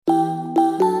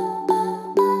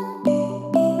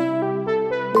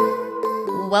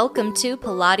Welcome to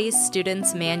Pilates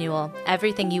Student's Manual,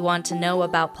 everything you want to know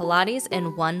about Pilates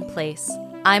in one place.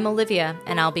 I'm Olivia,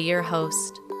 and I'll be your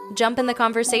host. Jump in the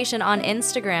conversation on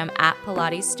Instagram at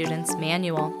Pilates Students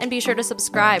Manual, and be sure to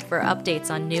subscribe for updates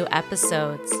on new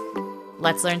episodes.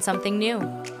 Let's learn something new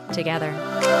together.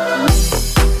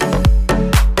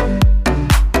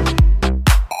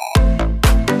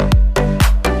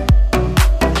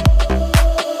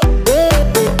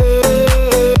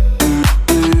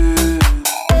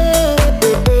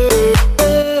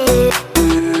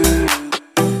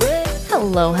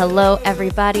 Hello,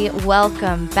 everybody.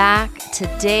 Welcome back.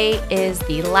 Today is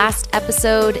the last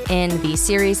episode in the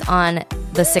series on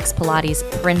the 6 Pilates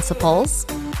principles.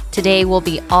 Today will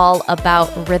be all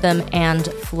about rhythm and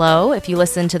flow. If you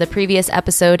listen to the previous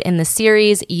episode in the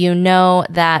series, you know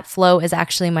that flow is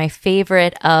actually my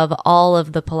favorite of all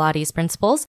of the Pilates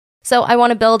principles. So I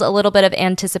want to build a little bit of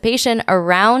anticipation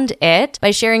around it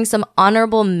by sharing some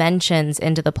honorable mentions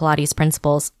into the Pilates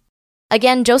principles.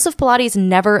 Again, Joseph Pilates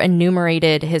never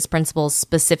enumerated his principles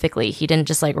specifically. He didn't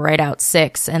just write out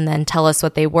 6 and then tell us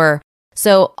what they were.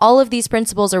 So all of these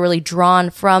principles are really drawn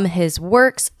from his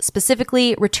works,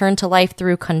 specifically Return to Life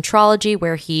Through Contrology,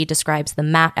 where he describes the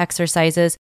mat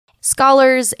exercises.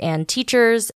 Scholars and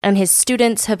teachers and his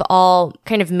students have all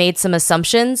kind of made some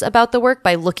assumptions about the work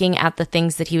by looking at the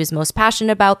things that he was most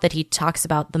passionate about, that he talks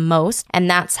about the most. And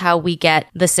that's how we get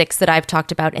the 6 that I've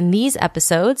talked about in these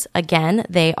episodes. Again,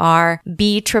 they are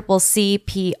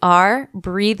BCCCPR,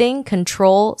 breathing,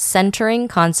 control, centering,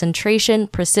 concentration,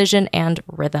 precision, and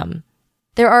rhythm.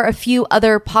 There are a few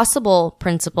other possible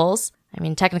principles. I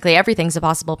mean, technically everything's a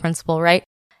possible principle, right?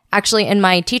 Actually, in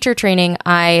my teacher training,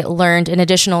 I learned an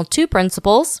additional 2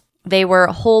 principles. They were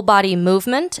whole body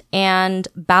movement and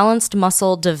balanced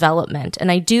muscle development. And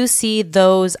I do see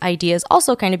those ideas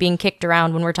also kind of being kicked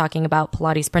around when we're talking about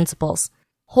Pilates principles.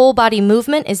 Whole body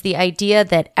movement is the idea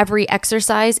that every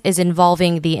exercise is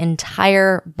involving the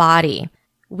entire body.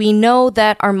 We know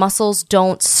that our muscles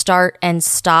don't start and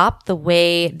stop the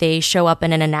way they show up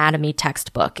in an anatomy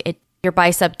textbook. Your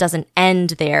bicep doesn't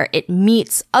end there. It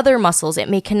meets other muscles. It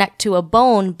may connect to a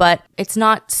bone, but it's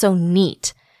not so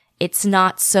neat. It's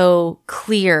not so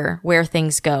clear where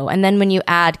things go. And then when you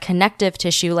add connective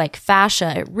tissue like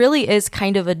fascia, it really is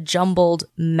kind of a jumbled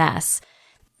mess.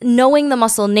 Knowing the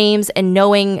muscle names and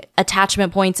knowing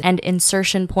attachment points and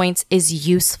insertion points is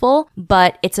useful,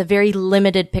 but it's a very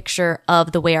limited picture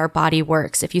of the way our body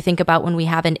works. If you think about when we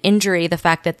have an injury, the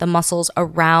fact that the muscles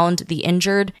around the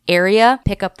injured area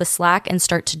pick up the slack and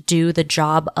start to do the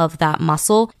job of that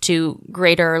muscle to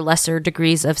greater or lesser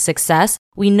degrees of success,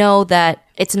 we know that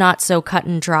it's not so cut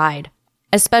and dried.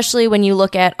 Especially when you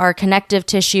look at our connective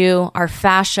tissue, our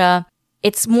fascia,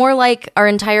 it's more like our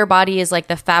entire body is like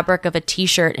the fabric of a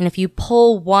t-shirt. And if you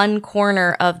pull one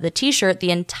corner of the t-shirt, the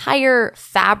entire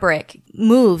fabric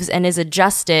moves and is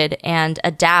adjusted and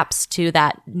adapts to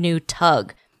that new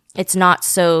tug. It's not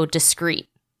so discreet.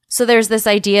 So there's this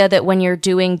idea that when you're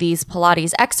doing these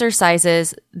Pilates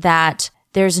exercises, that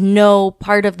there's no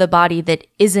part of the body that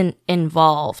isn't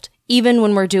involved. Even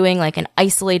when we're doing an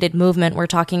isolated movement, we're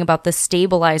talking about the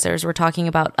stabilizers. We're talking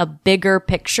about a bigger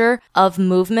picture of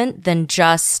movement than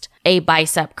just a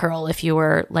bicep curl. If you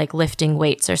were lifting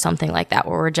weights or something like that,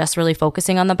 where we're just really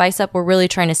focusing on the bicep, we're really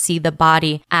trying to see the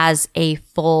body as a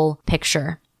full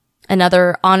picture.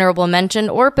 Another honorable mention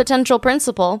or potential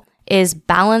principle is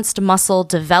balanced muscle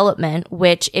development,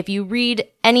 which if you read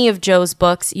any of Joe's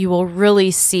books, you will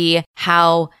really see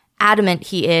how adamant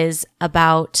he is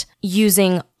about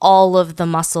using all of the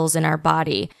muscles in our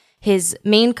body. His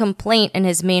main complaint and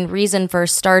his main reason for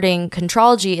starting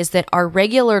Contrology is that our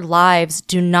regular lives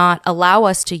do not allow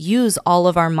us to use all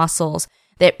of our muscles,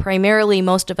 that primarily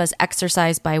most of us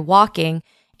exercise by walking,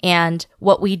 and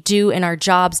what we do in our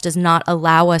jobs does not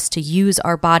allow us to use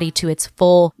our body to its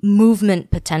full movement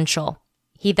potential.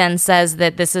 He then says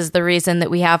that this is the reason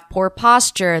that we have poor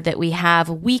posture, that we have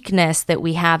weakness, that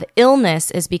we have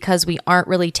illness, is because we aren't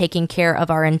really taking care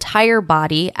of our entire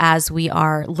body as we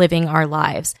are living our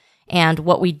lives. And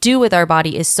what we do with our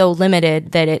body is so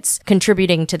limited that it's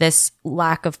contributing to this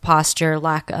lack of posture,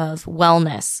 lack of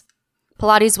wellness.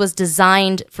 Pilates was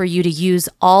designed for you to use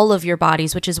all of your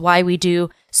bodies, which is why we do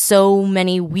so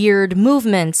many weird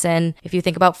movements. And if you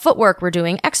think about footwork, we're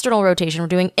doing external rotation, we're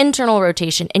doing internal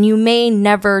rotation, and you may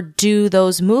never do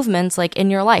those movements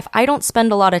in your life. I don't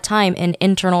spend a lot of time in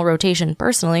internal rotation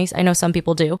personally. I know some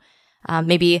people do.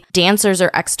 Maybe dancers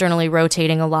are externally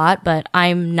rotating a lot, but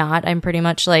I'm not. I'm pretty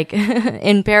much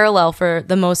in parallel for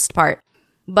the most part.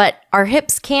 But our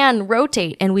hips can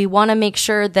rotate, and we want to make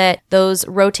sure that those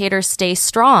rotators stay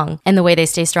strong. And the way they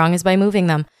stay strong is by moving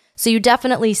them. So you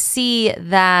definitely see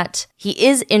that he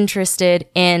is interested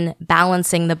in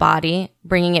balancing the body,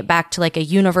 bringing it back to like a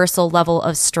universal level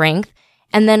of strength,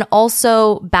 and then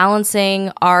also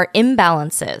balancing our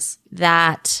imbalances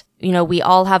that, we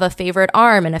all have a favorite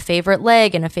arm and a favorite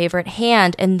leg and a favorite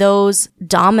hand, and those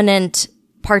dominant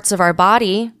parts of our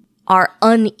body are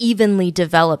unevenly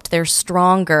developed. They're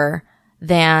stronger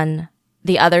than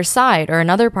the other side or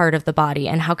another part of the body.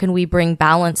 And how can we bring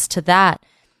balance to that?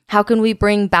 How can we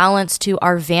bring balance to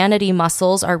our vanity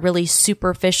muscles, our really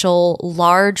superficial,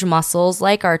 large muscles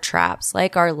like our traps,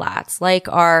 like our lats, like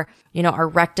our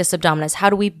rectus abdominis? How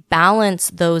do we balance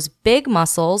those big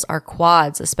muscles, our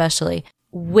quads especially,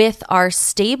 with our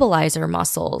stabilizer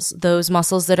muscles, those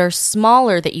muscles that are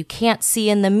smaller that you can't see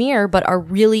in the mirror, but are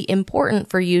really important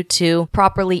for you to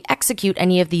properly execute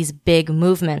any of these big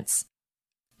movements?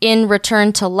 In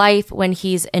Return to Life, when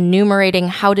he's enumerating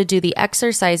how to do the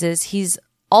exercises, he's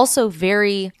also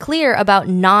very clear about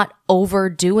not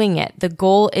overdoing it. The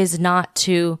goal is not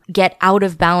to get out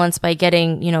of balance by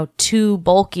getting, too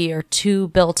bulky or too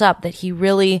built up, that he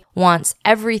really wants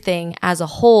everything as a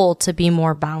whole to be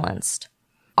more balanced.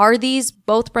 Are these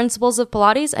both principles of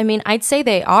Pilates? I mean, I'd say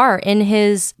they are. In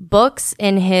his books,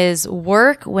 in his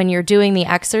work, when you're doing the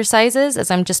exercises, as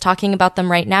I'm just talking about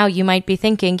them right now, you might be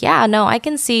thinking, yeah, no, I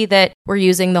can see that we're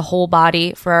using the whole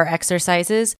body for our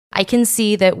exercises. I can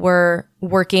see that we're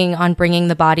working on bringing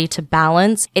the body to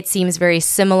balance. It seems very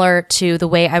similar to the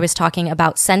way I was talking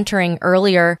about centering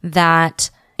earlier,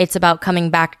 that it's about coming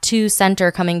back to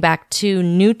center, coming back to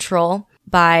neutral,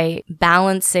 by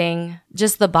balancing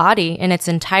just the body in its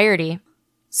entirety.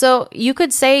 So you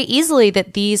could say easily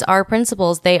that these are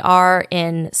principles. They are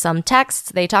in some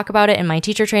texts. They talk about it in my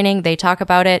teacher training. They talk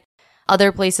about it.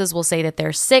 Other places will say that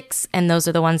there's 6, and those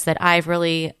are the ones that I've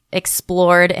really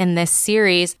explored in this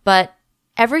series. But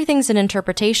everything's an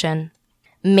interpretation.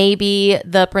 Maybe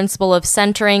the principle of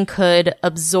centering could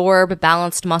absorb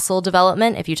balanced muscle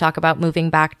development if you talk about moving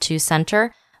back to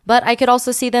center. But I could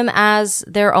also see them as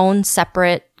their own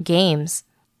separate games.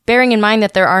 Bearing in mind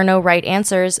that there are no right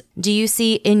answers, do you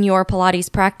see in your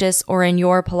Pilates practice or in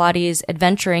your Pilates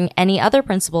adventuring any other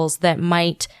principles that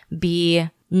might be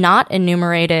not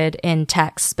enumerated in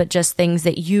texts, but just things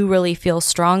that you really feel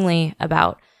strongly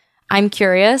about? I'm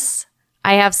curious.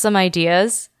 I have some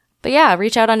ideas. But yeah,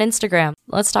 reach out on Instagram.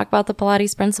 Let's talk about the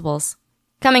Pilates principles.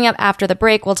 Coming up after the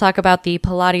break, we'll talk about the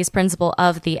Pilates principle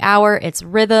of the hour. It's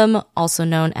rhythm, also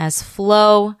known as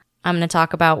flow. I'm going to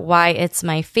talk about why it's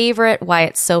my favorite, why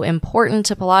it's so important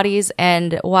to Pilates,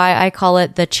 and why I call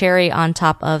it the cherry on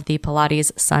top of the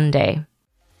Pilates sundae.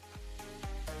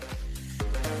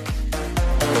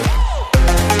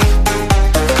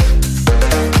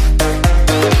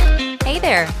 Hey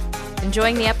there!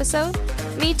 Enjoying the episode?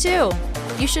 Me too!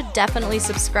 You should definitely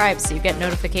subscribe so you get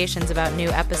notifications about new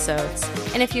episodes.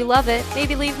 And if you love it,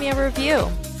 maybe leave me a review.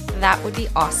 That would be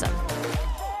awesome.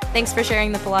 Thanks for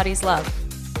sharing the Pilates love.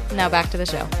 Now back to the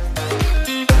show.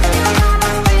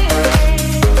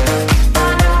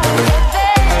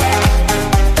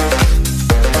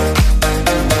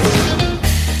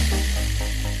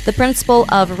 The principle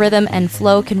of rhythm and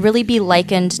flow can really be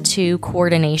likened to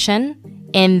coordination,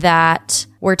 in that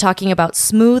we're talking about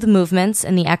smooth movements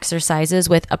in the exercises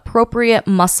with appropriate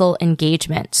muscle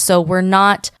engagement. So we're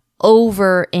not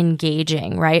over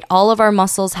engaging, right? All of our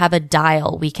muscles have a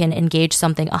dial. We can engage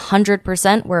something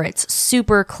 100% where it's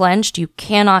super clenched. You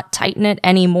cannot tighten it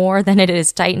any more than it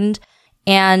is tightened,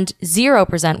 and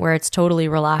 0% where it's totally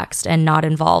relaxed and not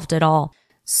involved at all.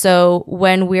 So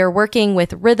when we're working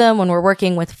with rhythm, when we're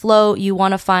working with flow, you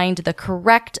want to find the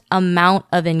correct amount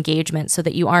of engagement so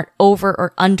that you aren't over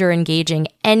or under engaging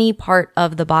any part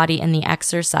of the body in the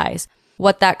exercise.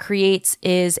 What that creates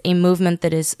is a movement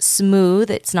that is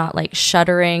smooth. It's not like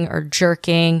shuddering or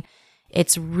jerking.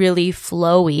 It's really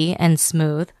flowy and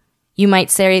smooth. You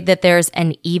might say that there's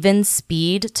an even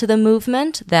speed to the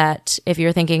movement, that if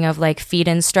you're thinking of like feet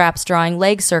in straps drawing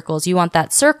leg circles, you want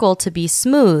that circle to be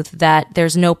smooth, that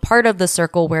there's no part of the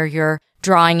circle where you're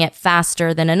drawing it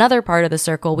faster than another part of the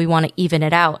circle. We want to even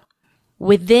it out.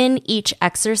 Within each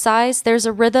exercise, there's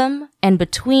a rhythm, and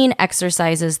between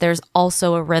exercises, there's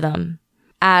also a rhythm.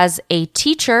 As a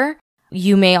teacher,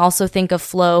 you may also think of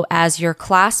flow as your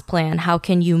class plan. How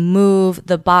can you move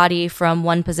the body from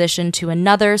one position to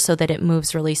another so that it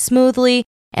moves really smoothly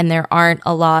and there aren't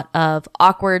a lot of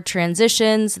awkward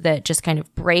transitions that just kind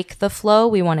of break the flow?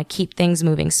 We want to keep things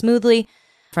moving smoothly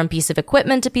from piece of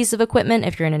equipment to piece of equipment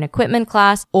if you're in an equipment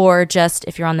class, or just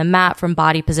if you're on the mat from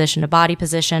body position to body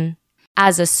position.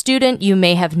 As a student, you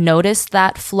may have noticed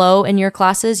that flow in your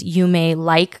classes. You may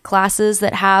like classes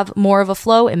that have more of a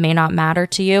flow. It may not matter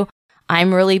to you.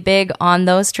 I'm really big on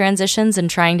those transitions and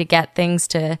trying to get things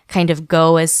to kind of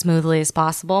go as smoothly as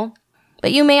possible.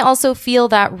 But you may also feel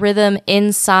that rhythm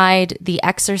inside the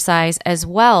exercise as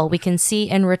well. We can see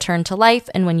in Return to Life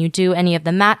and when you do any of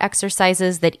the mat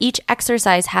exercises that each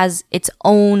exercise has its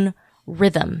own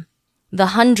rhythm. The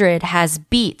 100 has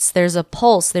beats, there's a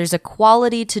pulse, there's a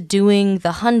quality to doing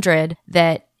the 100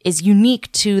 that is unique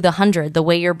to the 100, the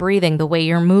way you're breathing, the way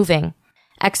you're moving.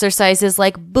 Exercises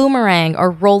like boomerang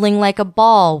or rolling like a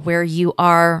ball, where you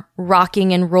are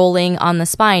rocking and rolling on the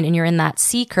spine and you're in that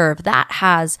C curve, that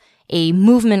has a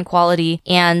movement quality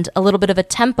and a little bit of a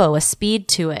tempo, a speed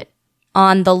to it.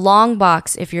 On the long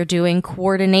box, if you're doing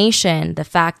coordination, the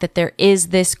fact that there is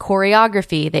this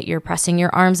choreography, that you're pressing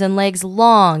your arms and legs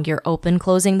long, you're open,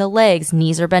 closing the legs,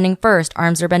 knees are bending first,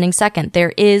 arms are bending second.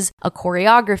 There is a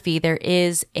choreography, there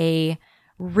is a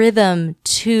rhythm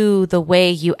to the way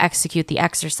you execute the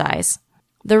exercise.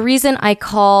 The reason I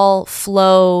call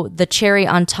flow the cherry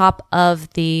on top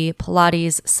of the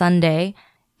Pilates sundae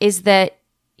is that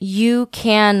you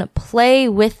can play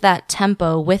with that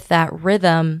tempo, with that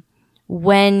rhythm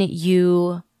when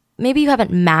maybe you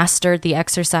haven't mastered the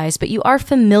exercise, but you are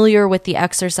familiar with the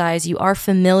exercise. You are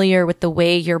familiar with the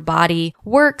way your body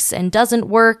works and doesn't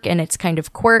work and its kind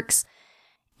of quirks.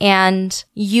 And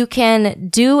you can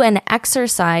do an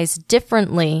exercise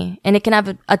differently and it can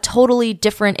have a totally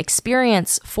different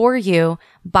experience for you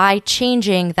by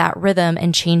changing that rhythm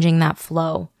and changing that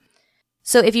flow.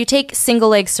 So if you take single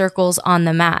leg circles on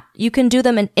the mat, you can do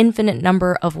them an infinite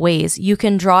number of ways. You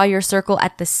can draw your circle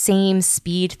at the same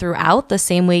speed throughout, the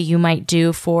same way you might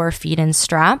do for feet in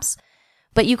straps.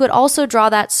 But you could also draw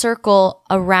that circle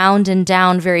around and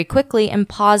down very quickly and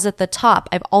pause at the top.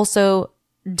 I've also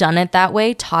done it that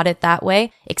way, taught it that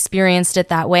way, experienced it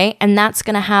that way, and that's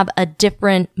going to have a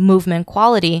different movement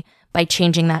quality by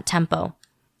changing that tempo.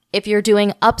 If you're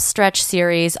doing upstretch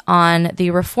series on the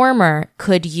reformer,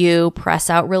 could you press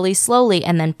out really slowly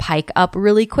and then pike up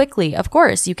really quickly? Of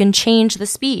course, you can change the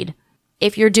speed.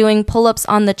 If you're doing pull-ups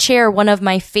on the chair, one of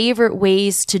my favorite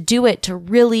ways to do it to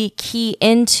really key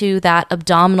into that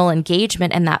abdominal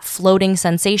engagement and that floating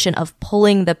sensation of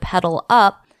pulling the pedal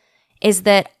up is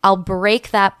that I'll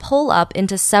break that pull up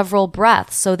into several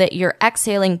breaths so that you're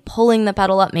exhaling, pulling the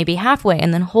pedal up maybe halfway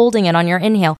and then holding it on your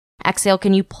inhale. Exhale,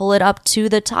 can you pull it up to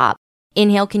the top?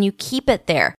 Inhale, can you keep it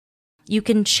there? You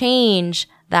can change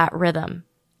that rhythm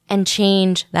and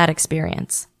change that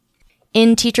experience.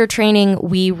 In teacher training,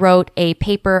 we wrote a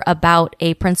paper about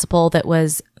a principle that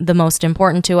was the most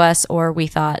important to us or we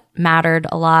thought mattered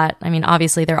a lot. I mean,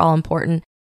 obviously they're all important.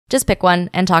 Just pick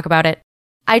one and talk about it.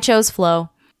 I chose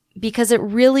flow because it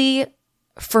really,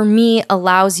 for me,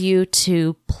 allows you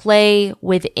to play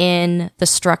within the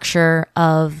structure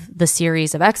of the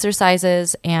series of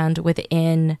exercises and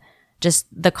within just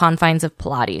the confines of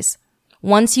Pilates.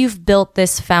 Once you've built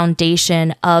this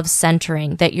foundation of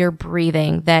centering, that you're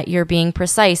breathing, that you're being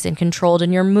precise and controlled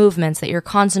in your movements, that you're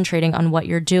concentrating on what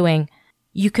you're doing,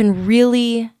 you can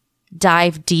really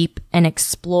dive deep and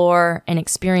explore and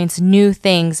experience new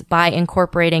things by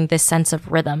incorporating this sense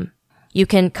of rhythm. You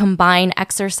can combine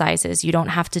exercises. You don't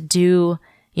have to do,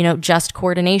 just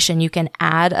coordination. You can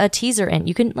add a teaser in.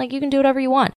 You can do whatever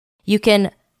you want. You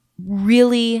can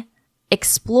really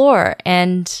explore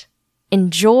and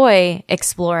enjoy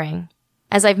exploring.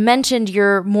 As I've mentioned,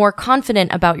 you're more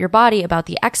confident about your body, about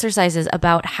the exercises,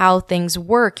 about how things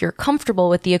work. You're comfortable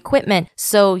with the equipment.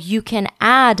 So you can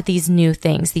add these new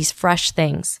things, these fresh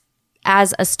things.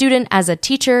 As a student, as a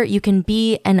teacher, you can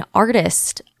be an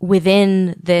artist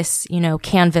within this,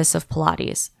 canvas of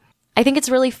Pilates. I think it's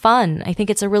really fun. I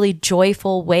think it's a really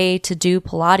joyful way to do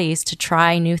Pilates, to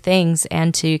try new things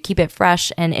and to keep it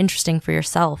fresh and interesting for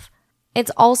yourself.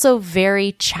 It's also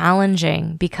very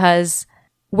challenging because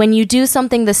when you do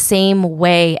something the same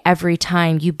way every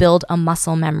time, you build a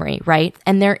muscle memory, right?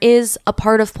 And there is a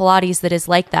part of Pilates that is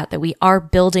like that we are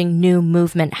building new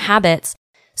movement habits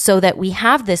so that we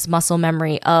have this muscle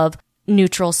memory of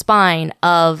neutral spine,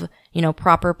 of,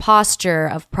 proper posture,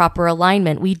 of proper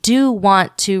alignment. We do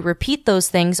want to repeat those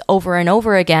things over and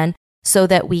over again so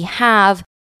that we have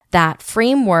that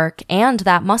framework and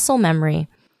that muscle memory.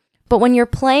 But when you're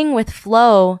playing with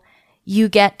flow, you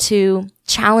get to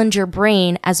challenge your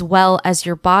brain as well as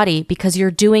your body because you're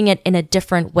doing it in a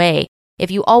different way. If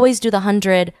you always do the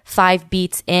 100, 5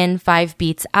 beats in, 5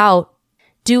 beats out,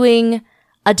 doing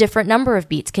a different number of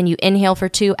beats. Can you inhale for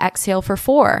 2, exhale for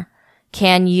 4?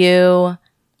 Can you,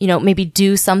 maybe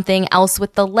do something else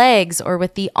with the legs or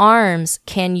with the arms?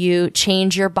 Can you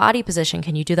change your body position?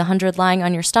 Can you do the 100 lying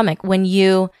on your stomach? When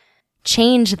you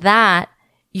change that,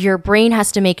 your brain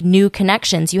has to make new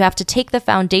connections. You have to take the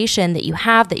foundation that you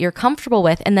have that you're comfortable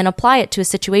with and then apply it to a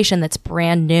situation that's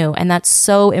brand new. And that's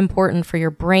so important for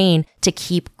your brain to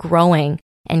keep growing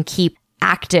and keep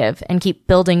active and keep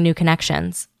building new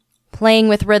connections. Playing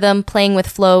with rhythm, playing with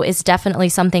flow is definitely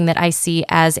something that I see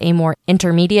as a more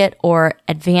intermediate or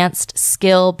advanced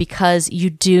skill because you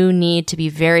do need to be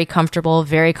very comfortable,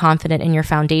 very confident in your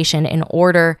foundation in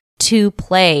order to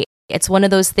play. It's one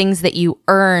of those things that you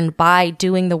earn by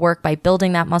doing the work, by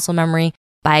building that muscle memory,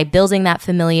 by building that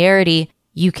familiarity.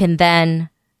 You can then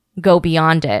go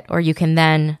beyond it, or you can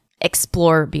then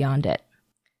explore beyond it.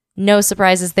 No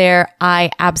surprises there.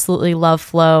 I absolutely love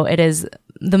flow. It is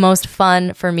the most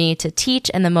fun for me to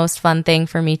teach and the most fun thing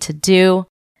for me to do.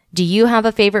 Do you have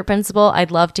a favorite principle?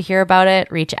 I'd love to hear about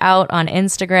it. Reach out on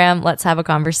Instagram. Let's have a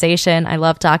conversation. I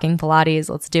love talking Pilates.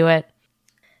 Let's do it.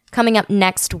 Coming up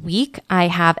next week, I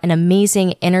have an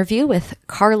amazing interview with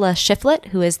Carla Shiflett,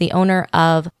 who is the owner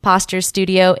of Posture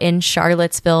Studio in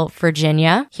Charlottesville,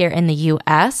 Virginia, here in the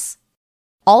U.S.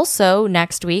 Also,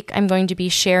 next week, I'm going to be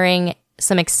sharing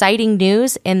some exciting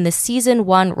news in the season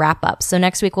 1 wrap-up. So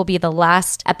next week will be the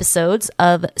last episodes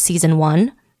of season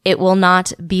 1. It will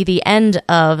not be the end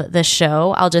of the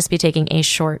show. I'll just be taking a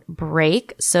short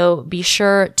break. So be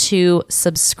sure to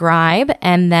subscribe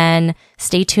and then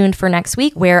stay tuned for next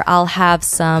week where I'll have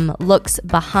some looks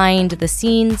behind the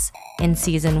scenes in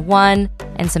season 1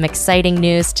 and some exciting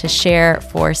news to share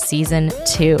for season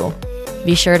 2.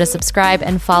 Be sure to subscribe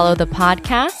and follow the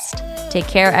podcast. Take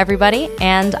care, everybody,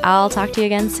 and I'll talk to you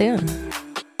again soon.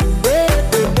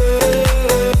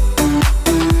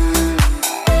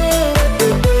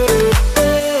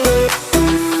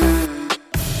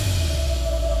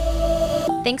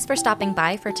 Thanks for stopping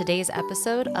by for today's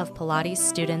episode of Pilates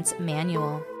Students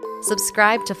Manual.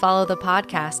 Subscribe to follow the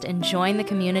podcast and join the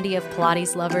community of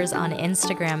Pilates lovers on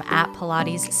Instagram at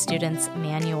Pilates Students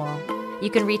Manual. You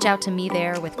can reach out to me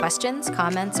there with questions,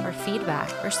 comments, or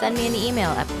feedback, or send me an email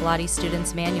at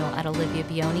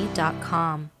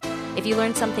pilatesstudentsmanual@oliviabioni.com. If you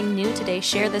learned something new today,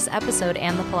 share this episode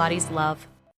and the Pilates love.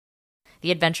 The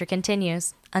adventure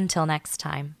continues. Until next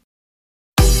time.